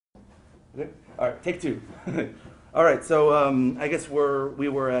Okay. All right, take two. All right, so I guess we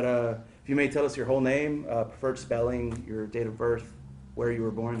were at a. If you may tell us your whole name, preferred spelling, your date of birth, where you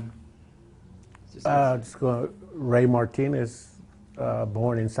were born. Just going Rey Martinez,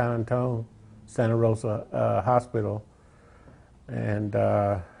 born in San Antonio, Santa Rosa Hospital, and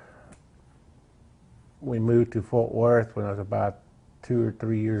we moved to Fort Worth when I was about 2 or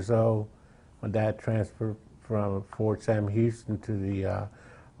 3 years old. My dad transferred from Fort Sam Houston to the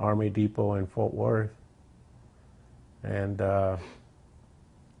Army Depot in Fort Worth, and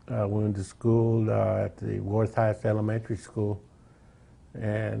we went to school at the Worth Heights Elementary School,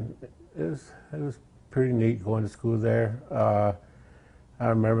 and it was pretty neat going to school there. I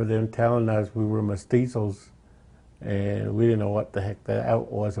remember them telling us we were mestizos, and we didn't know what the heck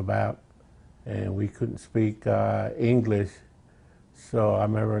that was about, and we couldn't speak English. So I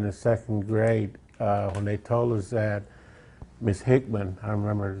remember in the second grade when they told us that Miss Hickman, I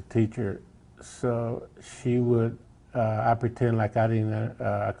remember the teacher, so she would, I pretend like I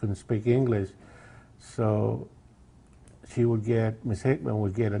couldn't speak English, so she would get, Miss Hickman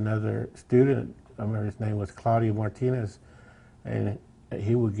would get another student, I remember his name was Claudio Martinez, and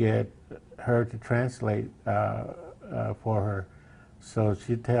he would get her to translate for her. So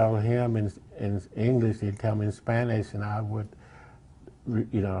she'd tell him in English, he'd tell me in Spanish, and I would,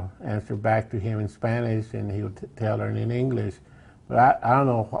 answer back to him in Spanish, and he would tell her in English. But I don't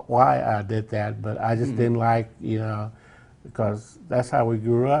know why I did that, but I just didn't like, because that's how we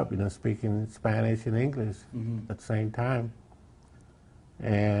grew up, speaking Spanish and English at the same time.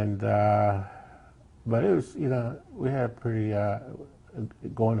 And, but it was, we had pretty,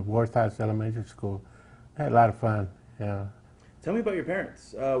 going to Worth Heights Elementary School, I had a lot of fun, Tell me about your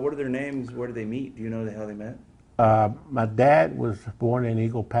parents. What are their names? Where did they meet? Do you know how they met? My dad was born in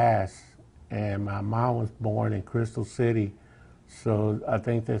Eagle Pass, and my mom was born in Crystal City. So I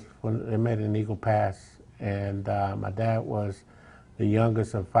think that's when they met in Eagle Pass. And my dad was the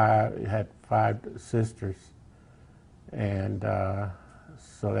youngest of five, he had 5 sisters. And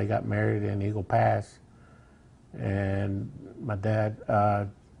so they got married in Eagle Pass. And my dad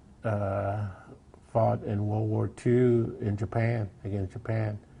fought in World War II in Japan, against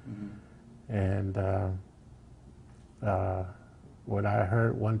Japan. And what I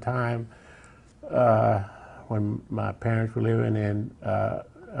heard one time when my parents were living in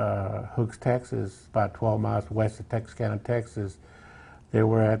Hooks, Texas, about 12 miles west of Texarkana, Texas, they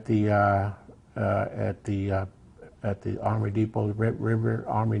were at the Army Depot, River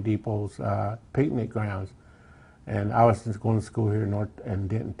Army Depot's picnic grounds, and I was just going to school here in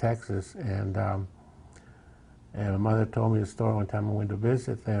Denton, Texas, and my mother told me a story one time I went to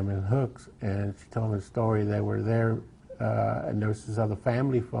visit them in Hooks, and she told me the story. They were there, and there was this other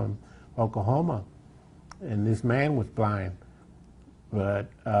family from Oklahoma, and this man was blind, but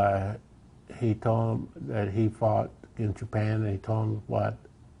he told them that he fought in Japan, and he told them what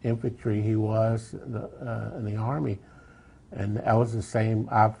infantry he was in the Army, and that was the same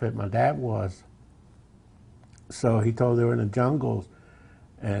outfit my dad was. So he told they were in the jungles,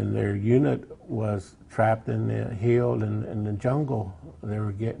 and their unit was trapped in the hill in the jungle. They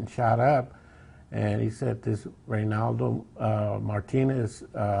were getting shot up, and he said this Reynaldo Martinez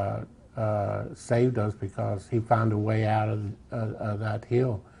saved us because he found a way out of that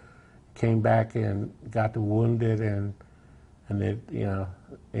hill. Came back and got the wounded, and it,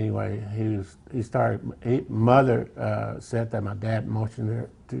 anyway, mother said that my dad motioned her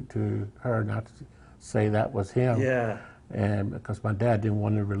to her not to say that was him. Yeah. And because my dad didn't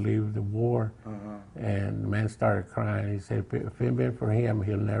want to relieve the war, and the man started crying. He said, if it hadn't been for him,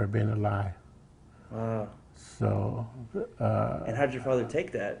 he'd never been alive. Wow. So. And how did your father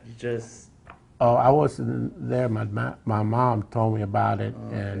take that? You just. Oh, I wasn't there. My mom told me about it,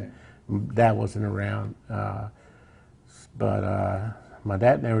 and Dad wasn't around. But my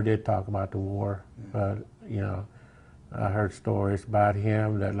dad never did talk about the war. But I heard stories about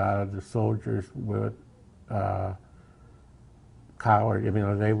him that a lot of the soldiers would. Coward,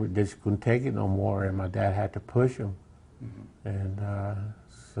 they just couldn't take it no more, and my dad had to push them. And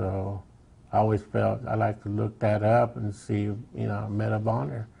so I always felt I like to look that up and see, Medal of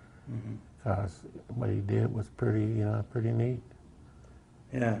Honor, because what he did was pretty neat.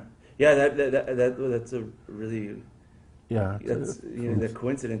 Yeah, that's a really. Yeah. That's the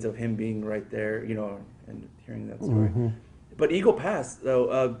coincidence of him being right there, and hearing that story. But Eagle Pass,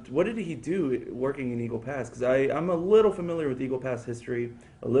 though, what did he do working in Eagle Pass? Because I'm a little familiar with Eagle Pass history,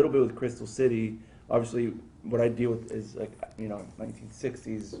 a little bit with Crystal City. Obviously, what I deal with is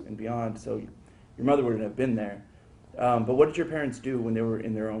 1960s and beyond. So your mother wouldn't have been there. But what did your parents do when they were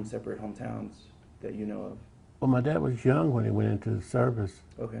in their own separate hometowns that you know of? Well, my dad was young when he went into the service.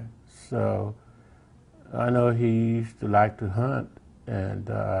 Okay. So I know he used to like to hunt, and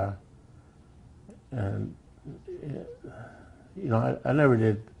you know, I never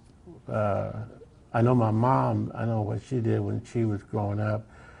did. I know my mom. I know what she did when she was growing up.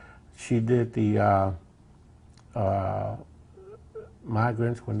 She did the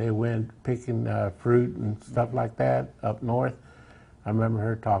migrants when they went picking fruit and stuff like that up north. I remember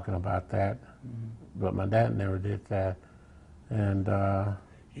her talking about that, but my dad never did that. And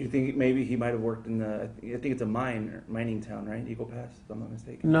Do you think maybe he might have worked in the? I think it's a mining town, right? Eagle Pass, if I'm not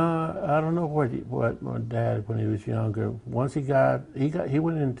mistaken. no, I don't know what my dad when he was younger. Once he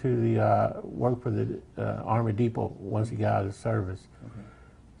went into the work for the Army Depot once he got out of service. Okay.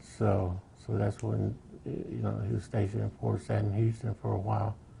 So that's when he was stationed in Fort Sam Houston for a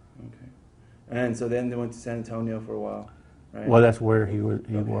while. Okay. And so then they went to San Antonio for a while, right? Well, that's where he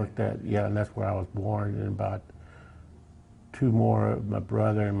Okay. worked at. Yeah, and that's where I was born. And about two more, my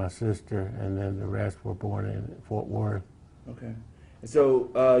brother and my sister, and then the rest were born in Fort Worth. Okay. And so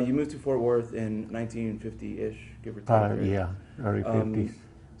you moved to Fort Worth in 1950-ish, give or take. Right? Yeah, early 50s.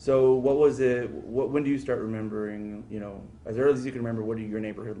 So what was it? When do you start remembering? As early as you can remember, what did your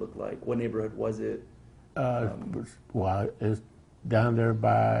neighborhood look like? What neighborhood was it? Well, it's down there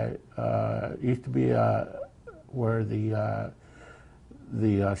by used to be where the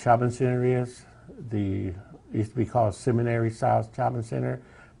shopping center is. The used to be called Seminary South Shopping Center.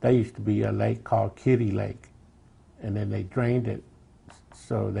 There used to be a lake called Kitty Lake, and then they drained it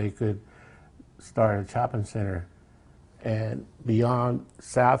so they could start a shopping center. And beyond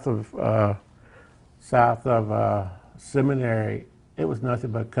south of Seminary, it was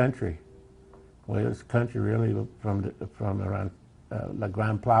nothing but country. Well, it was country really from around La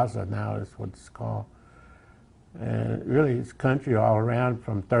Gran Plaza now is what it's called. And really it's country all around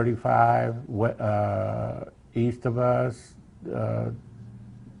from 35 east of us.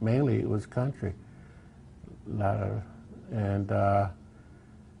 Mainly it was country. A lot of,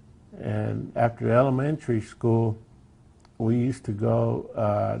 and after elementary school, we used to go.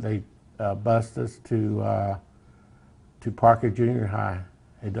 They bused us to Parker Junior High.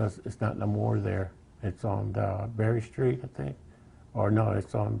 It's not no more there. It's on Berry Street, I think, or no,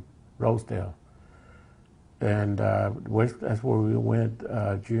 it's on Rosedale. And that's where we went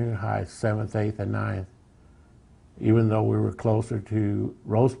junior high, 7th, 8th, and 9th. Even though we were closer to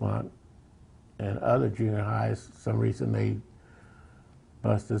Rosemont and other junior highs, for some reason they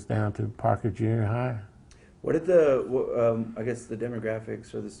bused us down to Parker Junior High. What did I guess the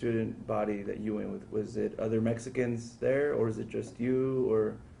demographics or the student body that you went with, was it other Mexicans there, or is it just you,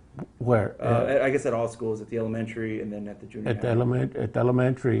 or? Where? I guess at all schools, at the elementary and then at the junior high. At the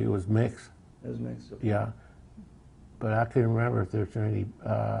elementary, it was mixed. It was mixed. Okay. Yeah. But I can't remember if there's any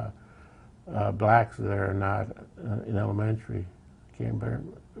blacks there or not in elementary. I can't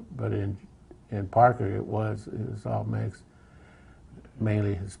remember. But in Parker, it was all mixed,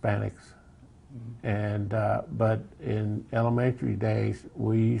 mainly Hispanics. And but in elementary days,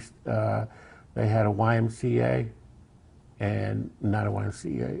 they had a YMCA, and not a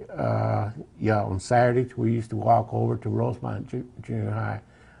YMCA. On Saturdays we used to walk over to Rosemont Junior High,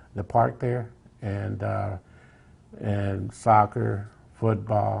 the park there, and soccer,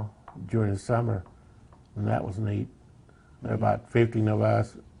 football during the summer, and that was neat. About 15 of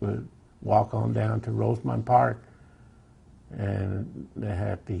us would walk on down to Rosemont Park, and they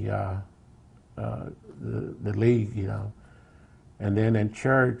had the league, And then in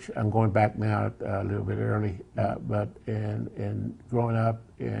church, I'm going back now a little bit early, but in growing up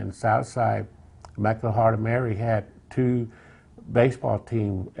in Southside, Immaculate Heart of Mary had two baseball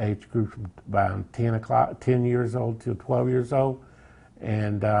team age groups from about 10 years old to 12 years old,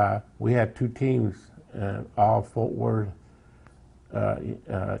 and we had two teams, all Fort Worth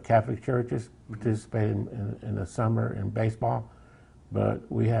Catholic churches participating in the summer in baseball. But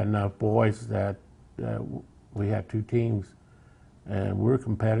we had enough boys that we had two teams, and we were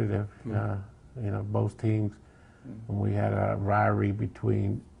competitive, both teams. And we had a rivalry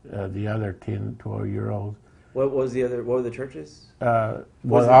between the other 10, 12-year-olds. What were the churches? All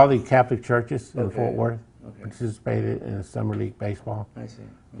the Catholic churches in Okay. Fort Worth participated in Summer League baseball. I see.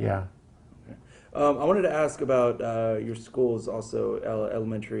 Okay. Yeah. Okay. I wanted to ask about your schools, also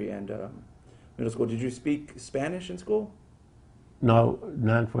elementary and middle school. Did you speak Spanish in school? No,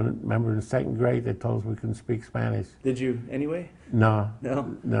 none. Remember in second grade they told us we couldn't speak Spanish. Did you anyway? No.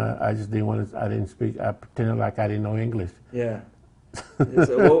 No? No, I just didn't want to. I didn't speak. I pretended like I didn't know English. Yeah.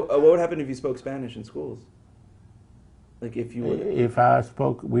 So what would happen if you spoke Spanish in schools? Like if you would. If I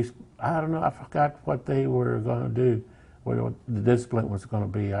spoke, I don't know. I forgot what they were going to do, what the discipline was going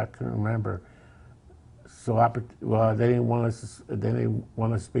to be. I couldn't remember. So they didn't want us. They didn't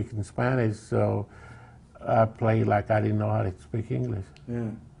want us speaking Spanish, so I played like I didn't know how to speak English. Yeah.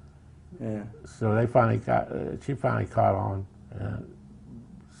 Yeah. So they finally got. She finally caught on.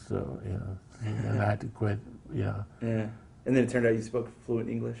 So and I had to quit. Yeah. Yeah. And then it turned out you spoke fluent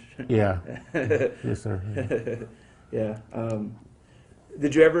English. Yeah. Yes, sir. Yeah.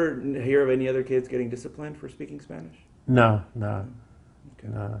 Did you ever hear of any other kids getting disciplined for speaking Spanish? No. Okay.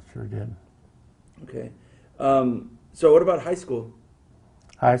 No, I sure didn't. Okay. So what about high school?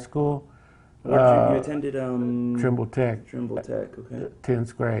 High school. You attended Trimble Tech. Trimble Tech. Okay.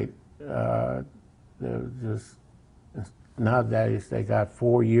 10th grade. Just nowadays they got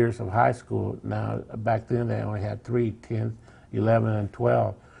 4 years of high school. Now back then they only had 3: 10th, 11, and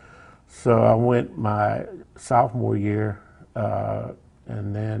 12. So I went my sophomore year,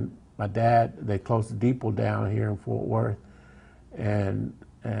 and then my dad, they closed the depot down here in Fort Worth, and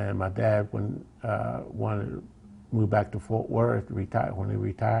my dad wanted to move back to Fort Worth to retire when he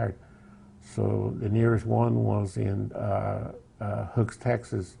retired. So the nearest one was in Hooks,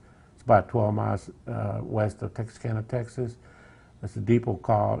 Texas. It's about 12 miles west of Texarkana, Texas. It's a depot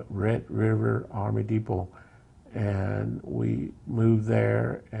called Red River Army Depot. And we moved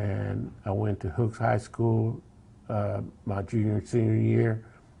there, and I went to Hooks High School my junior and senior year.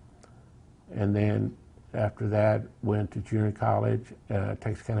 And then after that, went to junior college,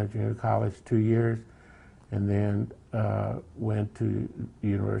 Texarkana Junior College, 2 years. And then went to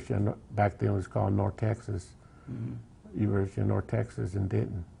University of, back then it was called North Texas, University of North Texas in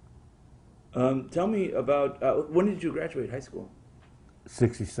Denton. Tell me about, when did you graduate high school?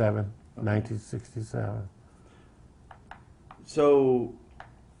 67, Okay. 1967. So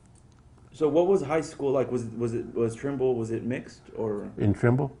what was high school like? Was Trimble, was it mixed or? In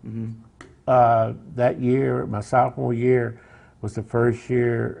Trimble? Mm-hmm. That year, my sophomore year, was the first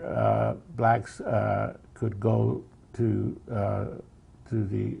year blacks could go to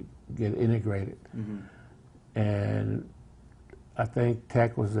get integrated. Mm-hmm. And I think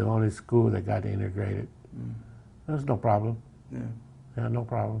Tech was the only school that got integrated. There was no problem. Yeah, no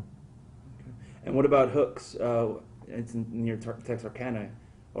problem. Okay. And what about Hooks? It's near Texarkana,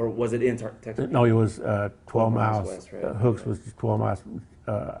 or was it in Texarkana? No, it was 12 miles. West, right? Hooks was 12 miles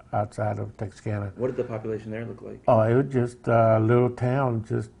outside of Texarkana. What did the population there look like? Oh, it was just a little town.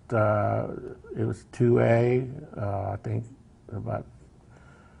 Just it was 2A. I think about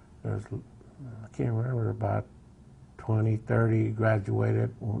I can't remember, about 20, 30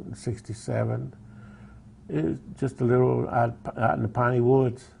 graduated in 67. It was just a little out in the piney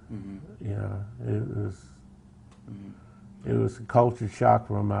woods. Mm-hmm. You know, it was a culture shock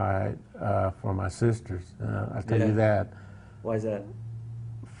for my sisters. I'll tell you that. Why is that?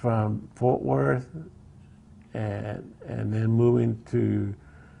 From Fort Worth, and then moving to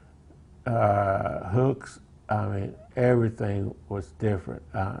Hooks, I mean, everything was different.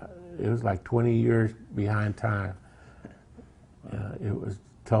 It was like 20 years behind time. It was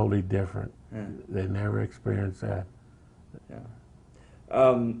totally different. Yeah. They never experienced that. Yeah.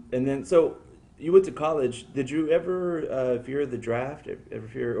 And then, so you went to college. Did you ever fear the draft?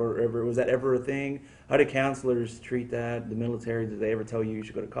 Was that ever a thing? How did counselors treat that? The military, did they ever tell you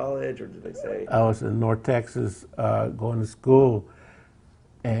should go to college, or did they say? I was in North Texas going to school,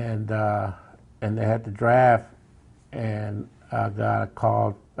 and they had the draft, and I got a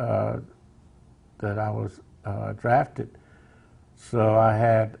call that I was drafted. So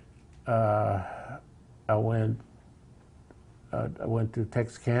I went to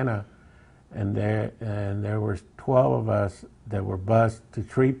Texarkana, and there was 12 of us that were bused to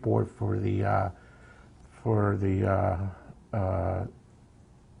Shreveport for the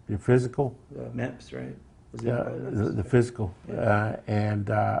physical. The MEPS, right? Was it The physical. Yeah.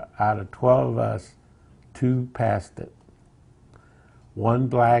 And out of 12 of us, 2 passed it. 1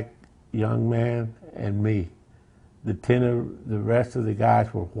 black young man and me. The rest of the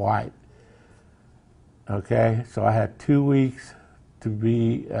guys were white. Okay, so I had 2 weeks to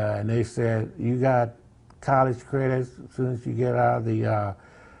be, and they said, you got college credits. As soon as you get out of the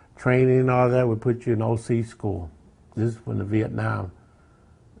training and all that, we put you in OC school. This is from the Vietnam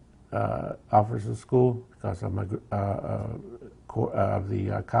officer school because of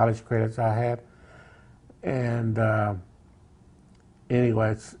the college credits I had. And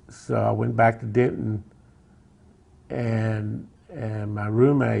anyway, so I went back to Denton, and my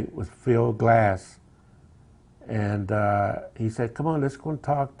roommate was Phil Glass. And he said, come on, let's go and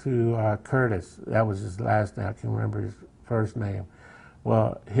talk to Curtis. That was his last name. I can't remember his first name.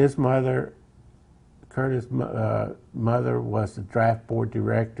 Well, his mother, Curtis' mother, was the draft board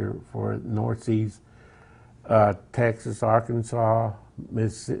director for North Seas Texas, Arkansas,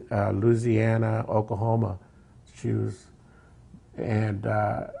 Louisiana, Oklahoma. She was, and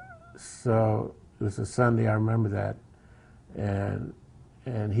so it was a Sunday. I remember that,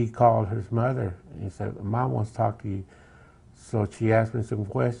 and he called his mother and he said, "Mom wants to talk to you." So she asked me some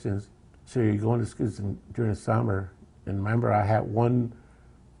questions. So you're going to school during the summer, and remember I had one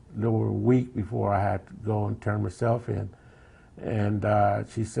little week before I had to go and turn myself in. And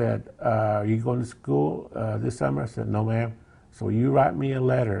she said, "Are you going to school this summer?" I said, "No, ma'am." "So you write me a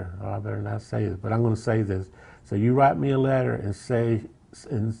letter." Oh, I better not say this, but I'm going to say this. "So you write me a letter and say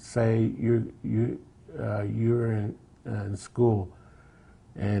you're in school,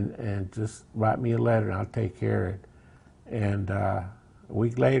 and just write me a letter and I'll take care of it." And a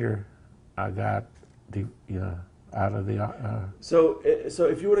week later, I got out of the. So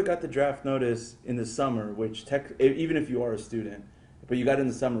if you would have got the draft notice in the summer, which even if you are a student, but you got in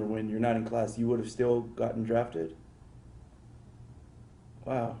the summer when you're not in class, you would have still gotten drafted?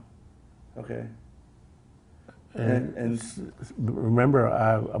 Wow. Okay. And remember,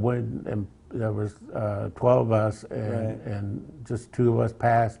 I went and there was 12 of us, and just 2 of us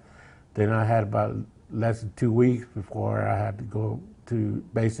passed. Then I had about less than 2 weeks before I had to go to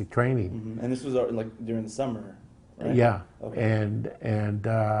basic training. Mm-hmm. And this was like during the summer, right? Yeah. Okay.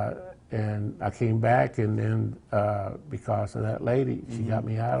 And I came back, and then because of that lady, she got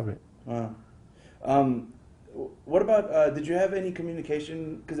me out of it. Wow. What about, did you have any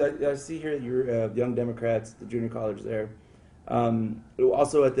communication, because I see here you're Young Democrats, the junior college there.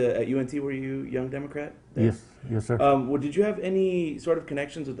 Also at UNT, were you Young Democrat there? Yes, sir. Well, did you have any sort of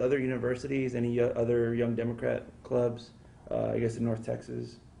connections with other universities, any other Young Democrat clubs, I guess in North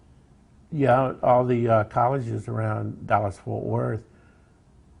Texas? Yeah, all the colleges around Dallas-Fort Worth.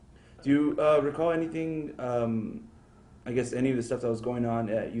 Do you recall anything, I guess any of the stuff that was going on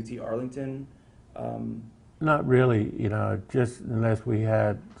at UT Arlington? Not really, just unless we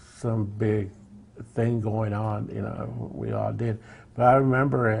had some big thing going on, we all did. But I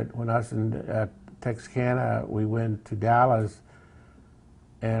remember when I was at Texarkana, we went to Dallas,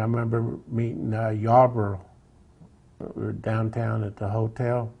 and I remember meeting Yarborough. We were downtown at the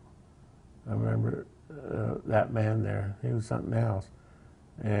hotel. I remember that man there. He was something else.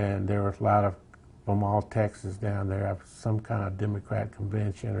 And there was a lot of from all Texas down there, some kind of Democrat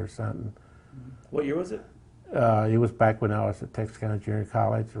convention or something. What year was it? It was back when I was at Texarkana Junior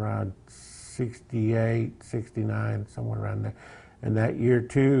College, around 68, 69, somewhere around there. And that year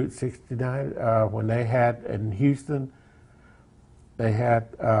too, 69, when they had in Houston, they had,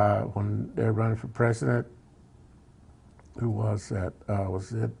 when they were running for president, who was that?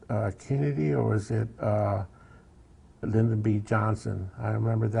 Was it Kennedy or was it Lyndon B. Johnson? I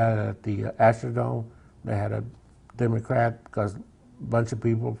remember that at the Astrodome. They had a Democrat, because a bunch of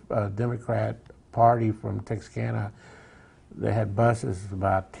people, Democrat party from Texarkana, they had buses,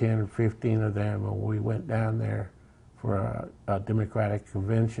 about 10 or 15 of them, and we went down there for a Democratic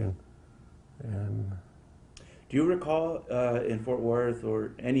convention. And do you recall in Fort Worth,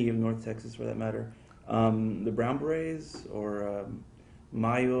 or any of North Texas for that matter, the Brown Berets or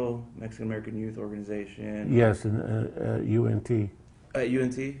Mayo, Mexican American Youth Organization? Yes, in UNT. At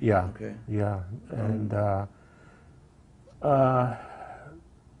UNT? Yeah. Okay. Yeah, and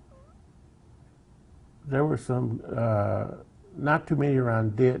there were some, not too many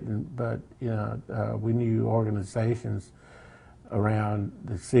around Denton, but we knew organizations around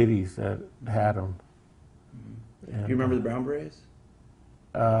the cities that had them. Do you remember the Brown Berets?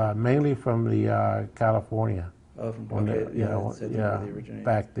 Mainly from the California. Oh, from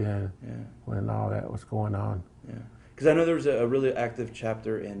back then, yeah, when all that was going on. Yeah, because I know there was a really active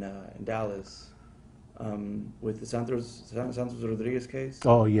chapter in Dallas with the Santos Rodriguez case.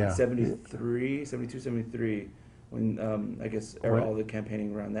 Oh yeah, 72, 73, when I guess all the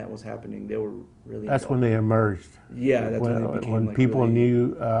campaigning around that was happening. They were really. That's when they emerged. Yeah, that's when they became, when like, people really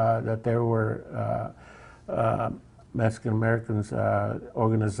knew that there were Mexican Americans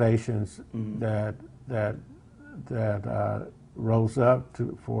organizations that rose up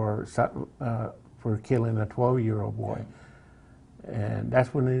for killing a 12-year-old boy. Yeah. And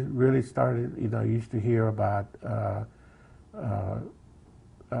that's when it really started. You used to hear about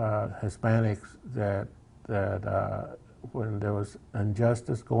Hispanics that when there was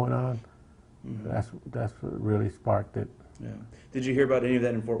injustice going on, that's what really sparked it. Yeah. Did you hear about any of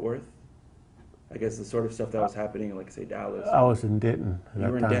that in Fort Worth? I guess the sort of stuff that was happening in, like, say, Dallas. I was in Denton. You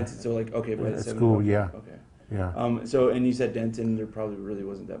were in Denton, so like, okay, but at school, yeah. Okay. Yeah. So, and you said Denton, there probably really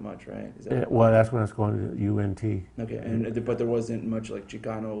wasn't that much, right? Well, that's when I was going to UNT. Okay, but there wasn't much like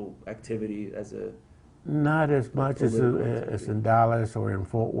Chicano activity as a Not as much as political as in Dallas or in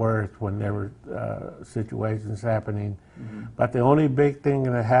Fort Worth when there were situations happening. But the only big thing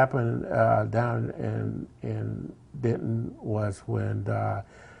that happened down in Denton was when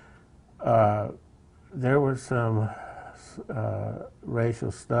there was some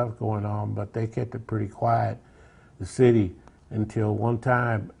racial stuff going on, but they kept it pretty quiet, the city, until one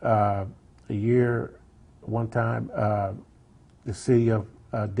time, the city of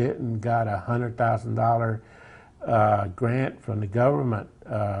Denton got a $100,000 grant from the government,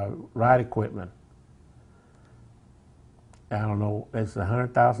 ride equipment. I don't know, it's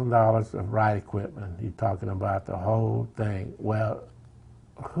 $100,000 of ride equipment. You're talking about the whole thing. Well,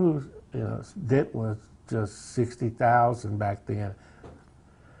 Denton was just 60,000 back then.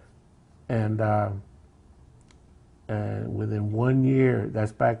 And within 1 year,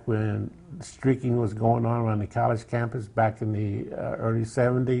 that's back when streaking was going on around the college campus back in the early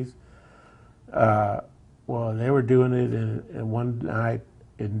 70s. Well, they were doing it in one night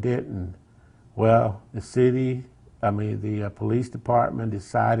in Denton. Well, the police department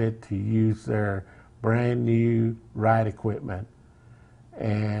decided to use their brand new ride equipment.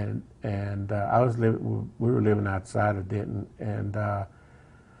 And we were living outside of Denton, and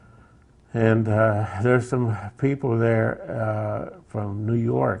there's some people there from New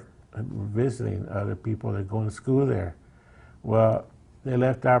York visiting, other people that are going to school there. Well, they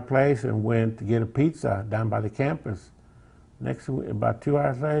left our place and went to get a pizza down by the campus. About 2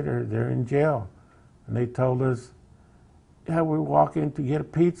 hours later, they're in jail. And they told us, yeah, we're walking to get a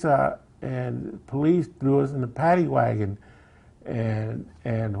pizza, and the police threw us in the paddy wagon. And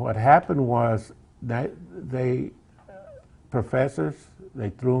what happened was professors, they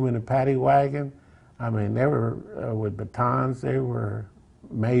threw them in a paddy wagon. I mean, they were with batons. They were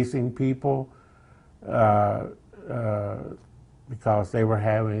macing people because they were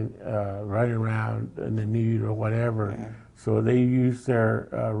running around in the nude or whatever. Yeah. So they used their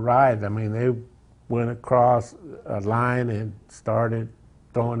ride. I mean, they went across a line and started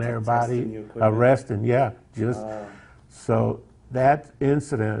throwing everybody, arresting. Yeah, so that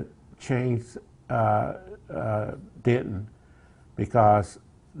incident changed Denton because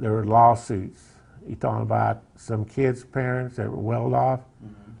there were lawsuits. You're talking about some kids' parents that were well off.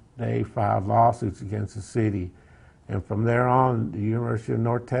 They filed lawsuits against the city. And from there on, the University of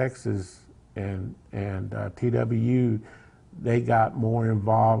North Texas and TWU, they got more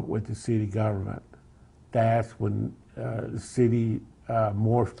involved with the city government. That's when the city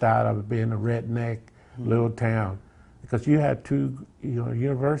morphed out of being a redneck little town, because you had two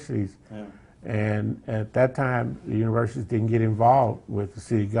universities. Yeah. And at that time, the universities didn't get involved with the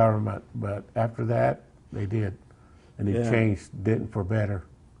city government, but after that, they did. And it changed Denton for better.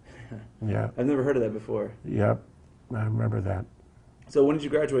 Yeah. I've never heard of that before. Yep, I remember that. So when did you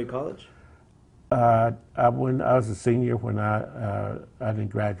graduate college? I was a senior when I didn't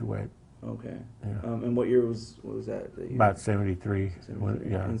graduate. Okay. Yeah. And what year was that? About 73.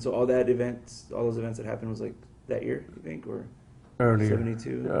 Yeah. And so all those events that happened was like that year, you think, or? Earlier.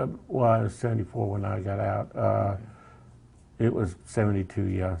 72? Well, it was 74 when I got out. Okay. It was 72,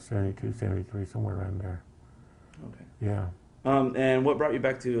 yeah, 72, 73, somewhere around there. Okay. Yeah. And what brought you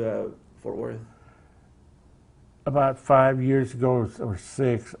back to Fort Worth? About 5 years ago or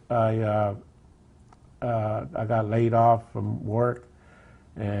 6, I got laid off from work,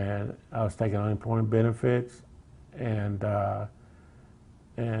 and I was taking unemployment benefits, and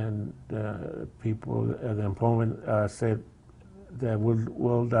people at the employment said that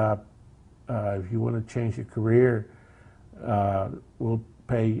we'll if you want to change your career, we'll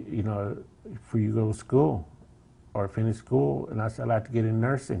pay for you to go to school or finish school. And I said, I'd like to get in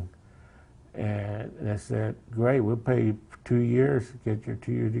nursing. And they said, great, we'll pay you for 2 years, get your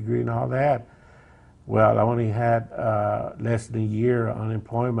 2-year degree and all that. Well, I only had less than a year of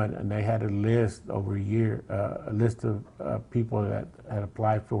unemployment, and they had a list over a year, a list of people that had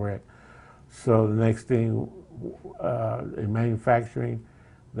applied for it. So the next thing, in manufacturing,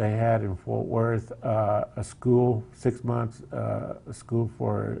 they had in Fort Worth a school, 6 months, a school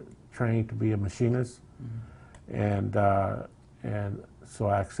for training to be a machinist. And so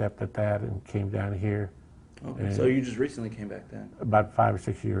I accepted that and came down here. Okay, so you just recently came back then? About 5 or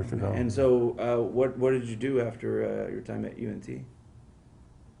 6 years ago. And so what did you do after your time at UNT?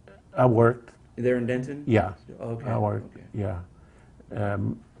 I worked. There in Denton? Yeah. Okay. I worked, yeah.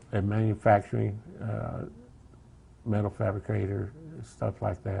 In manufacturing, metal fabricator, stuff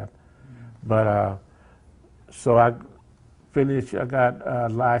like that. But so I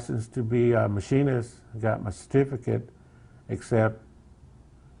got licensed to be a machinist, got my certificate, except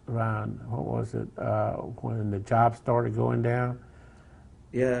around, what was it, when the job started going down?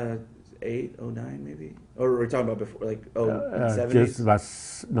 Yeah, 08, 09 maybe? Or we're talking about before, like, in the 70s? Just about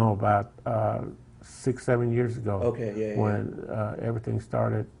 6-7 years ago. Okay, yeah, when everything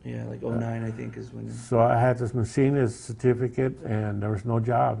started. Yeah, like 09 I think is when. So I had this machinist certificate, and there was no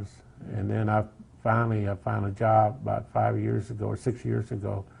jobs. And then I found a job about 5 years ago or 6 years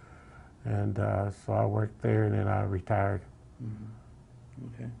ago, and so I worked there, and then I retired.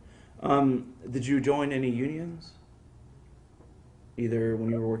 Okay. Did you join any unions? Either when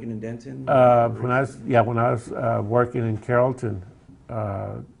you were working in Denton? When I was working in Carrollton,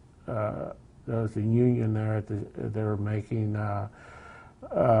 there was a union there. They were making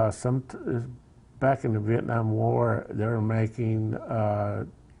back in the Vietnam War. They were making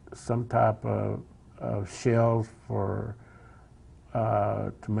some type of shells for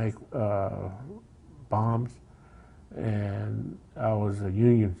to make bombs, and I was a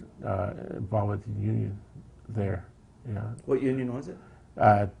union involved with the union there. Yeah. What union was it?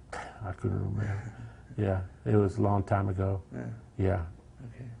 I couldn't remember. Yeah, it was a long time ago. Yeah.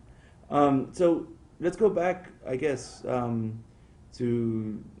 Okay. So let's go back, I guess, to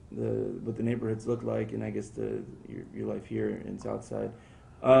what the neighborhoods look like, and I guess your life here in Southside.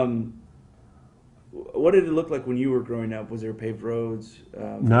 What did it look like when you were growing up? Was there paved roads?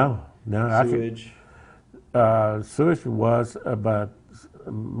 No. Sewage? Sewage was, but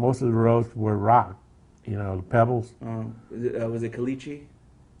most of the roads were rock. Pebbles. Was it caliche?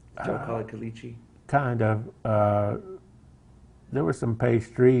 Did y'all call it caliche? Kind of. There were some paved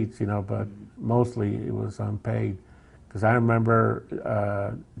streets, but mostly it was unpaved. Because I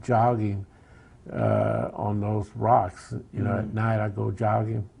remember jogging on those rocks. At night I'd go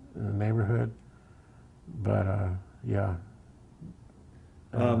jogging in the neighborhood. But yeah.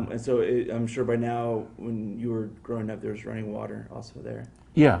 And so I'm sure by now, when you were growing up, there was running water also there.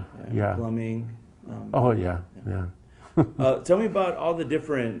 Yeah. Plumbing. Yeah. Tell me about all the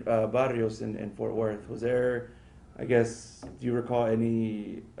different barrios in Fort Worth. Was there, I guess, do you recall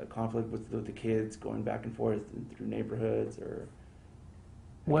any conflict with the kids going back and forth through neighborhoods, or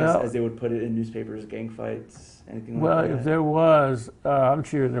I guess, as they would put it in newspapers, gang fights, anything like that? Well, if there was, I'm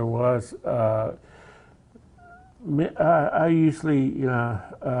sure there was. I usually,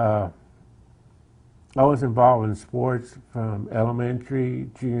 I was involved in sports from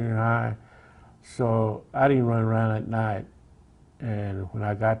elementary, junior high, so I didn't run around at night. And when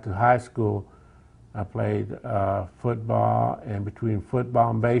I got to high school, I played football, and between football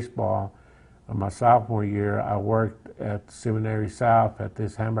and baseball, my sophomore year, I worked at Seminary South at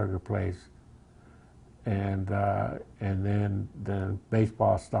this hamburger place. And then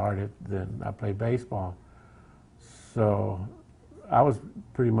baseball started, then I played baseball. So I was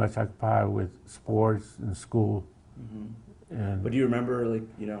pretty much occupied with sports and school. And but do you remember,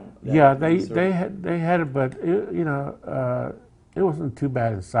 yeah, they had it, but it wasn't too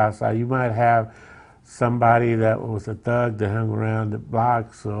bad in Southside. You might have somebody that was a thug that hung around the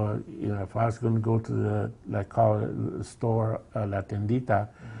block. So if I was going to go to the store, La Tiendita,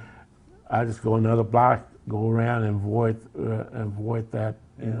 I just go another block, go around and avoid that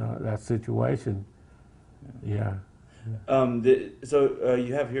that situation. Yeah. So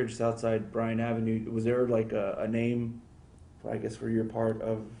you have here just outside Bryan Avenue. Was there like a name, I guess, for your part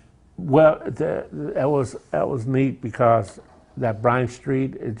of? Well, that was neat because that Bryan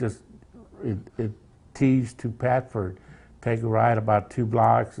Street, it tees to Patford. Take a ride about 2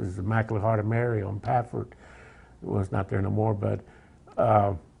 blocks is the Immaculate Heart of Mary on Patford. It was not there no more, but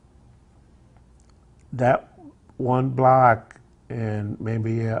that one block and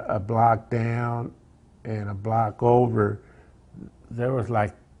maybe a block down and a block over, there was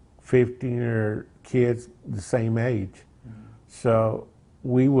like 15 kids the same age. So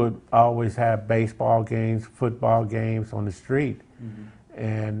we would always have baseball games, football games on the street,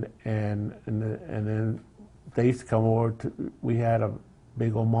 and then they used to come over. We had a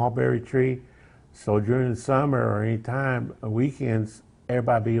big old mulberry tree, so during the summer or any time, weekends,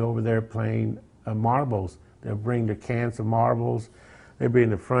 everybody be over there playing marbles. They'll bring their cans of marbles. They'd be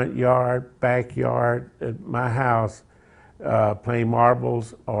in the front yard, backyard, at my house, playing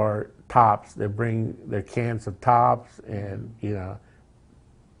marbles or tops. They'd bring their cans of tops, and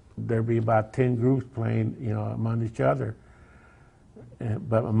there'd be about 10 groups playing, among each other.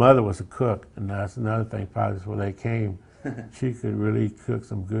 But my mother was a cook, and that's another thing, probably that's where they came. She could really cook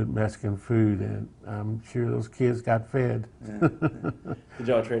some good Mexican food, and I'm sure those kids got fed. Did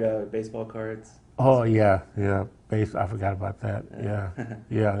y'all trade baseball cards? Oh, yeah. I forgot about that.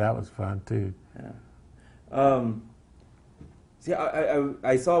 Yeah, that was fun, too. See,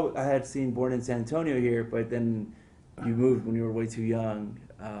 I had seen Born in San Antonio here, but then you moved when you were way too young.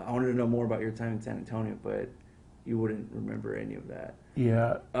 I wanted to know more about your time in San Antonio, but you wouldn't remember any of that.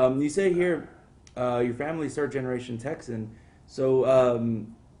 Yeah. You say here your family's third generation Texan. So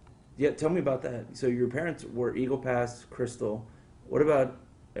yeah, tell me about that. So your parents were Eagle Pass, Crystal. What about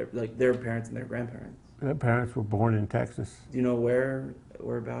like their parents and their grandparents? Their parents were born in Texas. Do you know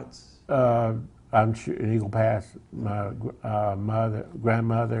whereabouts? I'm sure in Eagle Pass. My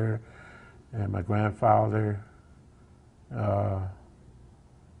grandmother, and my grandfather.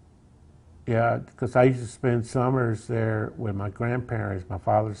 Yeah, because I used to spend summers there with my grandparents, my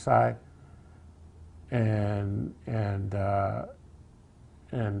father's side, and I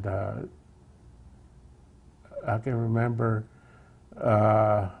can remember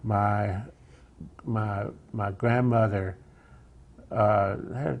my grandmother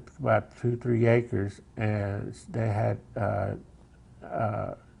had about 2-3 acres, and they had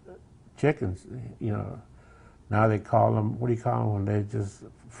chickens. You know, now they call them, what do you call them when they just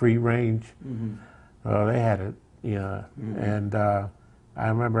free range? They had it, you know, and I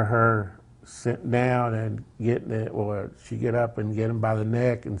remember her sitting down and getting it, or she'd get up and get them by the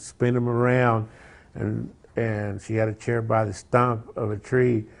neck and spin them around, and she had a chair by the stump of a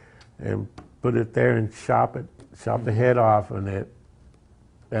tree and put it there and chop the head off, and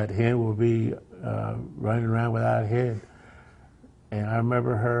that hen would be running around without a head. And I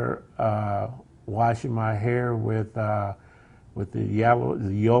remember her washing my hair with the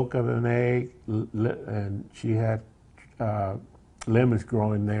yolk of an egg, and she had lemons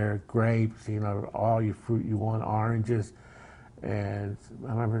growing there, grapes, you know, all your fruit you want, oranges. And I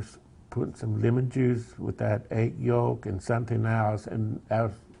remember putting some lemon juice with that egg yolk and something else, and that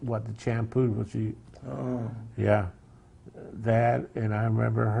was what the shampoo was. Yeah, that. And I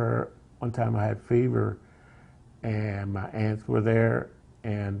remember her, one time I had fever, and my aunts were there,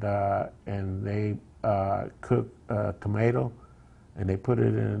 and they cooked tomato, and they put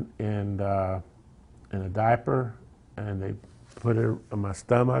it in a diaper, and they put it on my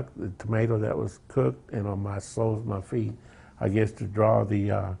stomach, the tomato that was cooked, and on my soles of my feet, I guess to draw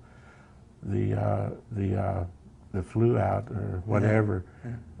the flu out or whatever.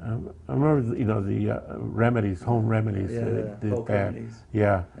 I remember, you know, the remedies, home remedies. Did that. Remedies.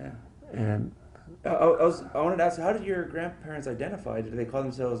 Yeah. Yeah. And I wanted to ask, how did your grandparents identify? Did they call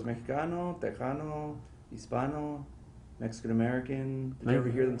themselves Mexicano, Tejano, Hispano, Mexican American? Did you ever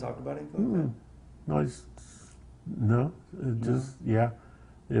hear them talk about anything like that? No,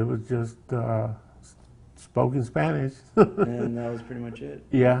 it was just spoken Spanish. And that was pretty much it.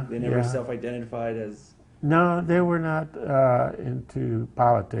 Yeah. They never self-identified as. No, they were not into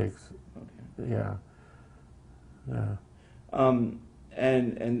politics. Okay. Yeah.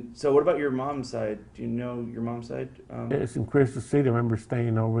 And so what about your mom's side? Do you know your mom's side? It's in Crystal City. I remember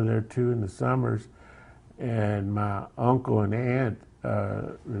staying over there too in the summers, and my uncle and aunt,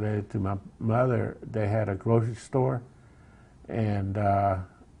 related to my mother, they had a grocery store, and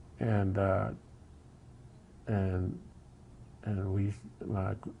we,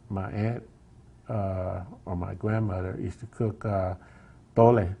 my aunt or my grandmother used to cook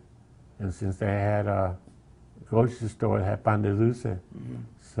tole, and since they had a grocery store, it had pan de dulce,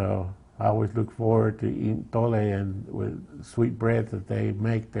 so I always look forward to eating tole and with sweet bread that they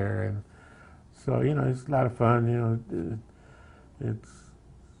make there, and so, you know, it's a lot of fun. You know, it's,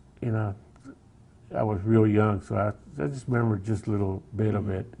 you know, I was real young, so I just remember just a little bit of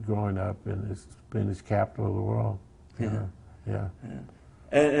it growing up in the Spanish capital of the world. Yeah.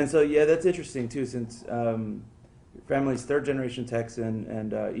 And so, yeah, that's interesting too, since your family's third generation Texan,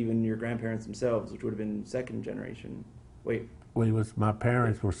 and even your grandparents themselves, which would have been second generation. Wait. Well, it was, my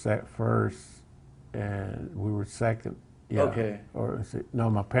parents were set first, and we were second. Yeah. Okay. Or is it, no,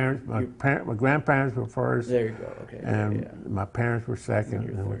 my grandparents were first. There you go. Okay. And my parents were second. And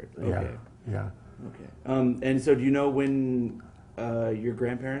you're third. Okay. Yeah. Okay. And so, do you know when your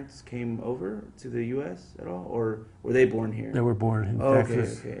grandparents came over to the U.S. at all, or were they born here? They were born in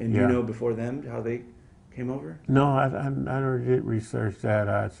Texas. Okay. And do you know before them how they came over? No, I never did research that.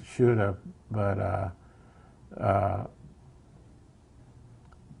 I should have, but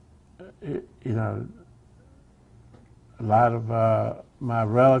you know, a lot of my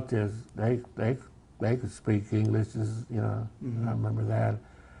relatives, they could speak English. You know, I remember that.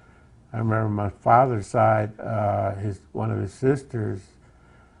 I remember my father's side. One of his sisters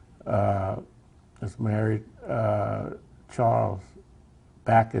was married Charles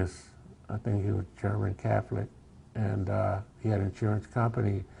Bacchus. I think he was German Catholic, and he had an insurance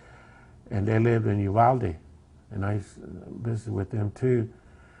company, and they lived in Uvalde, and I used to visit with them too,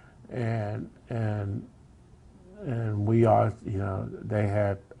 and we all, you know, they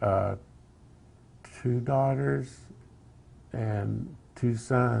had 2 daughters and 2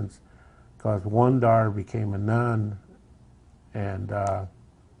 sons, because one daughter became a nun, and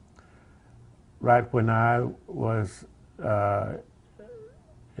right when I was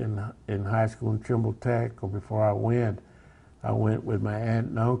in high school in Trimble Tech, or before I went with my aunt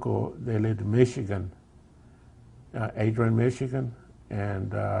and uncle. They lived in Michigan, Adrian, Michigan,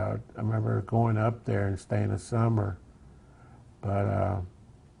 and I remember going up there and staying a summer. But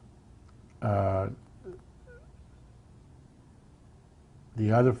the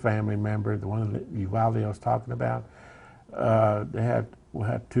other family member, the one that Uvalde I was talking about, we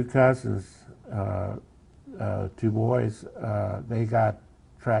had two cousins, two boys. They got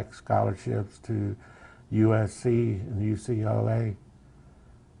track scholarships to USC and UCLA,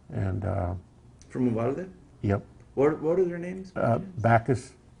 and From Uvalde? Yep. What are their names?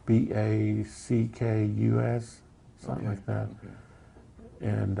 Backus, Backus, something like that. Okay.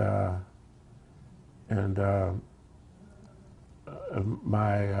 And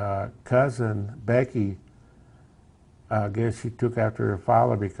my cousin Becky, I guess she took after her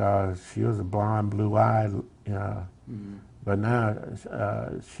father because she was a blonde, blue-eyed. Mm-hmm. But now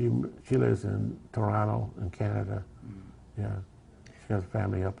she lives in Toronto, in Canada. Mm-hmm. Yeah, she has a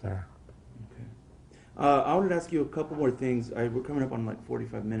family up there. Okay. I wanted to ask you a couple more things. We're coming up on like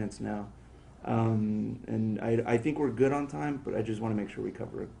 45 minutes now, and I think we're good on time. But I just want to make sure we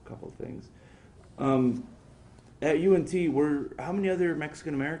cover a couple of things. At UNT, how many other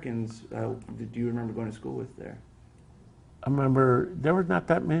Mexican Americans do you remember going to school with there? I remember there were not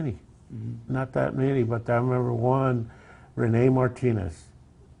that many, not that many, but I remember one, Rey Martinez.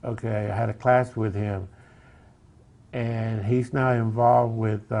 Okay, I had a class with him, and he's now involved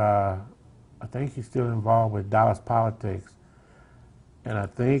with, I think he's still involved with Dallas politics, and I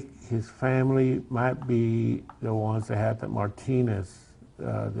think his family might be the ones that had the Martinez,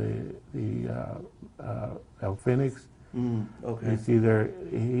 El Phoenix. Okay. It's either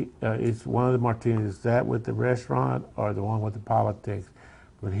it's one of the Martinez, that with the restaurant or the one with the politics.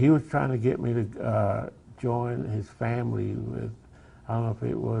 But he was trying to get me to join his family with, I don't know if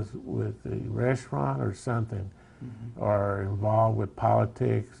it was with the restaurant or something, or involved with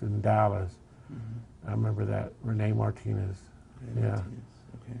politics in Dallas. I remember that, Rey Martinez. Rey Martinez.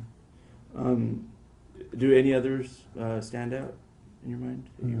 Okay. Do any others stand out in your mind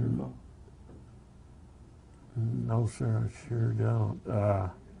that you recall? No, sir, I sure don't.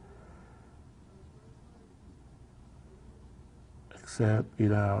 Except,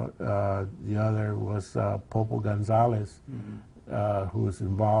 the other was Popo Gonzalez, who was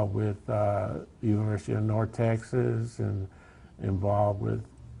involved with the University of North Texas and involved with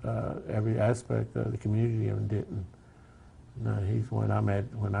every aspect of the community in Denton. He's one I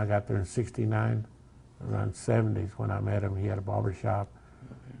met when I got there in '69, around '70s when I met him. He had a barbershop.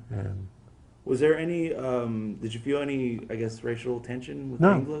 Okay. And was there any, did you feel any, I guess, racial tension with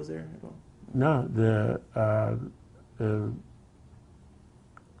No. the Anglos there at all? No,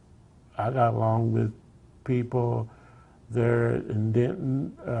 I got along with people there in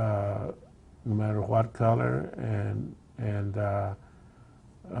Denton, no matter what color, and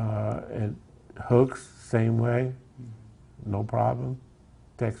Hooks, same way, no problem.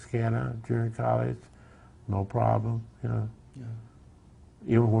 Texarkana, junior college, no problem, Yeah.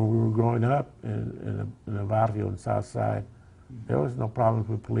 Even when we were growing up in the barrio in South Side, there was no problems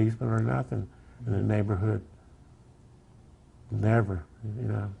with policemen or nothing in the neighborhood. Never,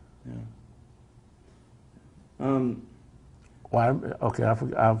 Yeah. Well, okay,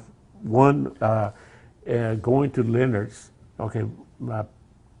 I've one going to Leonard's. Okay,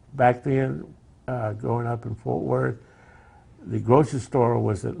 back then, growing up in Fort Worth, the grocery store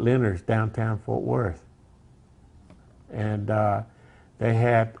was at Leonard's downtown Fort Worth, and they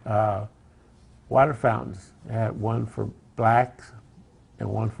had water fountains. They had one for blacks and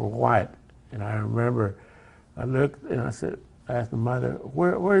one for white. And I remember I looked and I asked my mother,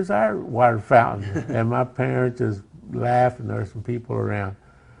 where's our water fountain? And my parents just laughed, and there were some people around.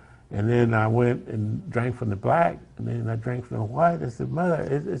 And then I went and drank from the black, and then I drank from the white. I said, Mother,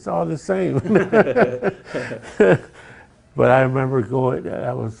 it's all the same. But I remember going,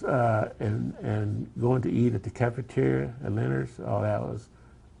 and going to eat at the cafeteria at Leonard's. Oh, that was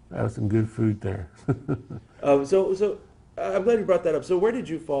some good food there. So I'm glad you brought that up. So where did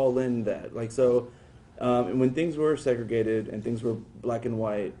you fall in that? Like, so when things were segregated and things were black and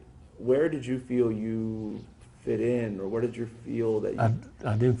white, where did you feel you fit in, or where did you feel that you...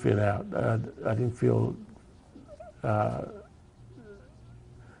 I didn't fit out. I didn't feel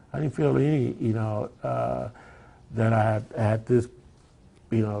any, that I had this,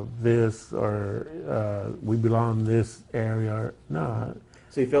 this, or we belong in this area. Or, no.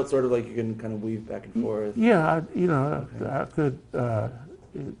 So you felt sort of like you can kind of weave back and forth? Yeah, Okay. I could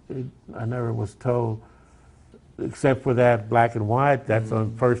I never was told, except for that black and white. That's the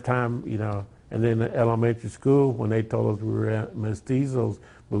first time, And then in elementary school, when they told us we were mestizos,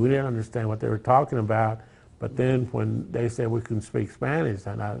 but we didn't understand what they were talking about. But then when they said we couldn't speak Spanish,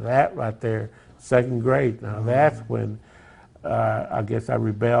 and that right there, second grade, now that's when I guess I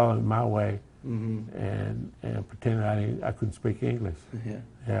rebelled in my way and pretended I couldn't speak English.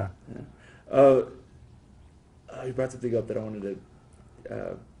 Yeah. You brought something up that I wanted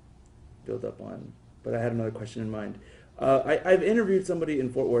to build up on, but I had another question in mind. I've interviewed somebody in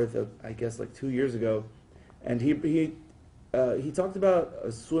Fort Worth, I guess like 2 years ago, and he talked about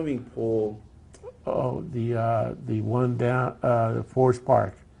a swimming pool. Oh, the one down the Forest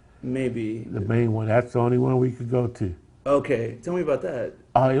Park. Maybe the main one. That's the only one we could go to. Okay, tell me about that.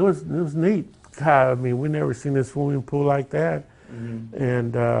 It was neat. God, I mean, we never seen a swimming pool like that,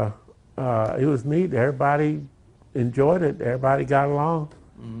 and it was neat. Everybody enjoyed it. Everybody got along.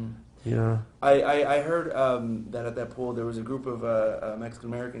 I heard that at that pool there was a group of Mexican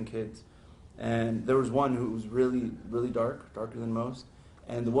American kids, and there was one who was really, really darker than most.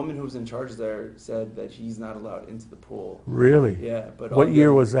 And the woman who was in charge there said that he's not allowed into the pool. Really? Yeah. But what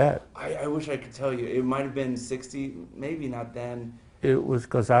year was that? I wish I could tell you. It might have been 60, maybe not then. It was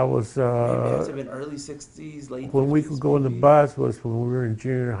because I was. Maybe it must have been early 60s, late. When 50s, we could go in the bus was when we were in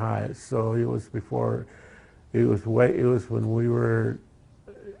junior high. So it was before. It was when we were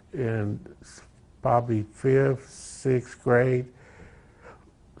in probably 5th, 6th grade,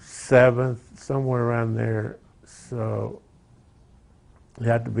 7th, somewhere around there. So. You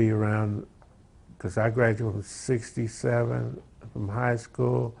had to be around, because I graduated from 67 from high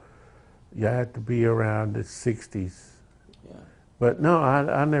school. You had to be around the 60s. Yeah. But no,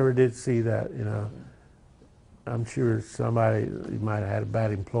 I never did see that, I'm sure somebody might have had a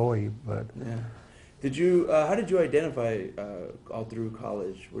bad employee, but. Yeah. Did you, how did you identify all through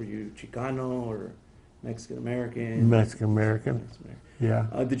college? Were you Chicano or Mexican American? Mexican American. Yeah.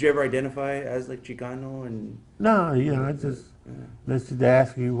 Did you ever identify as like Chicano and? No, I just. Let's just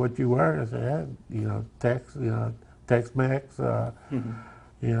ask you what you were. I said, Tex-Mex. That's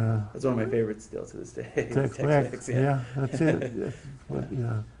one of my favorites still to this day. Tex-Mex. Yeah, that's it. That's what,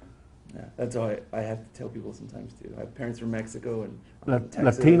 Yeah, that's how I have to tell people sometimes too. I have parents from Mexico and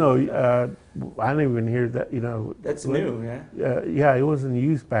Texas. Latino. I didn't even hear that. That's new. Yeah. Yeah, it wasn't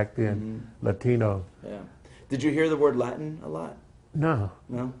used back then. Latino. Yeah. Did you hear the word Latin a lot? No.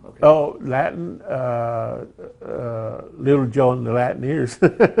 No? Okay. Oh, Latin, Little Joe and the Latineers.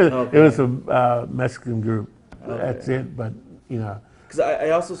 Okay. It was a Mexican group. Okay. That's it, but, Because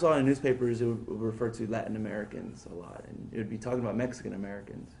I also saw in newspapers it would refer to Latin Americans a lot, and it would be talking about Mexican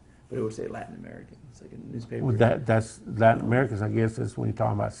Americans, but it would say Latin Americans, like in the newspaper. Well, that's Latin Americans, I guess that's when you're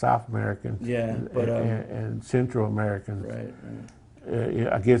talking about South Americans. Yeah, and Central Americans. Right.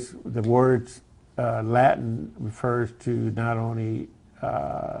 I guess the words Latin refers to not only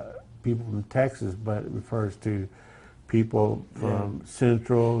people from Texas, but it refers to people from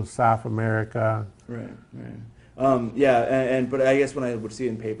Central, South America. Right. But I guess when I would see it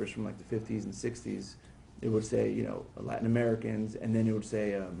in papers from like the 50s and 60s, it would say, Latin Americans, and then it would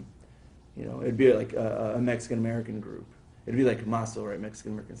say, it'd be like a Mexican American group. It'd be like MASO, right,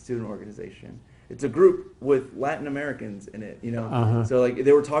 Mexican American Student Organization. It's a group with Latin Americans in it, So like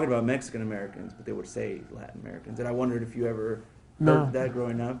they were talking about Mexican Americans, but they would say Latin Americans. And I wondered if you ever heard that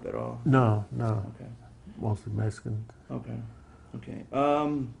growing up at all. No. Okay. Mostly Mexicans. Okay.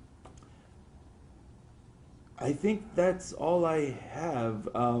 I think that's all I have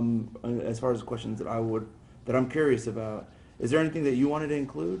as far as questions that I'm curious about. Is there anything that you wanted to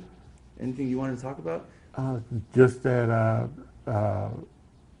include? Anything you wanted to talk about? Just that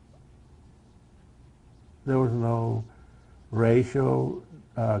there was no racial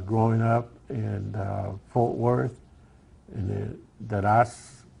growing up in Fort Worth, and that I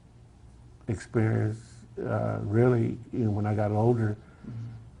experienced really when I got older,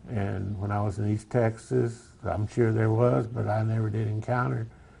 and when I was in East Texas. I'm sure there was, but I never did encounter.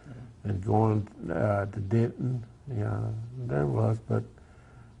 And going to Denton, there was, but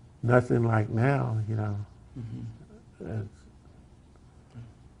nothing like now,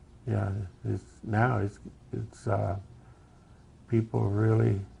 It's people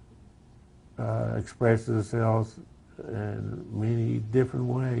really express themselves in many different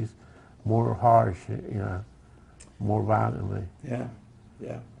ways, more harsh, more violently. Yeah,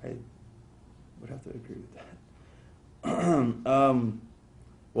 I would have to agree with that.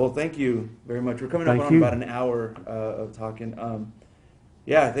 Well, thank you very much. We're coming up on about an hour of talking.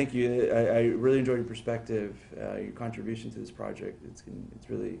 Thank you. I really enjoyed your perspective, your contribution to this project. It's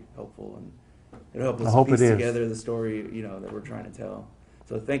really helpful, and it'll help us piece together the story that we're trying to tell.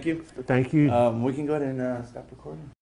 So thank you. Thank you. We can go ahead and stop recording.